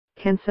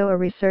Canso, a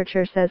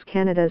researcher, says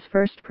Canada's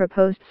first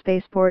proposed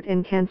spaceport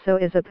in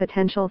Canso is a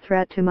potential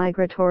threat to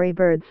migratory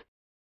birds.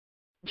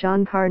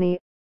 John Carney,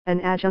 an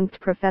adjunct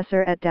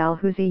professor at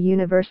Dalhousie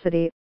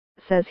University,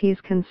 says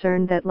he's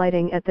concerned that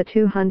lighting at the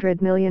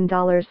 $200 million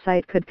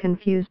site could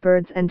confuse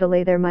birds and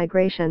delay their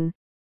migration.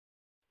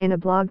 In a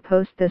blog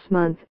post this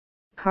month,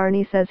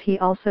 Carney says he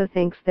also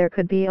thinks there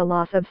could be a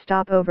loss of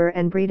stopover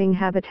and breeding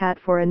habitat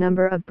for a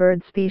number of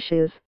bird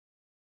species.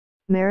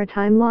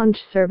 Maritime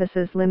Launch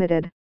Services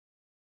Limited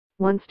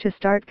wants to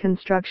start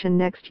construction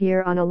next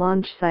year on a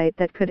launch site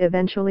that could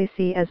eventually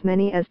see as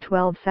many as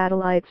 12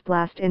 satellites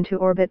blast into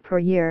orbit per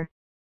year.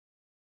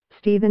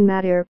 Stephen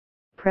Matter,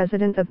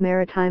 president of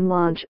Maritime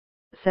Launch,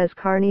 says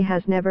Carney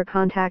has never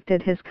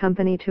contacted his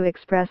company to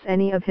express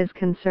any of his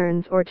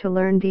concerns or to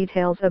learn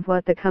details of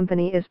what the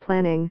company is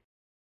planning.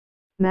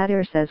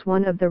 Matter says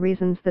one of the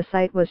reasons the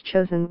site was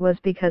chosen was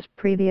because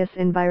previous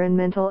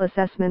environmental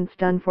assessments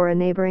done for a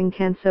neighboring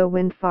Canso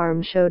wind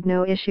farm showed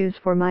no issues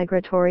for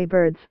migratory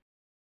birds.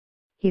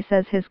 He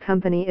says his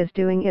company is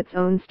doing its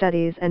own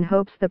studies and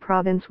hopes the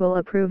province will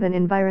approve an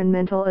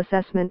environmental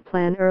assessment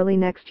plan early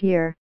next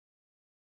year.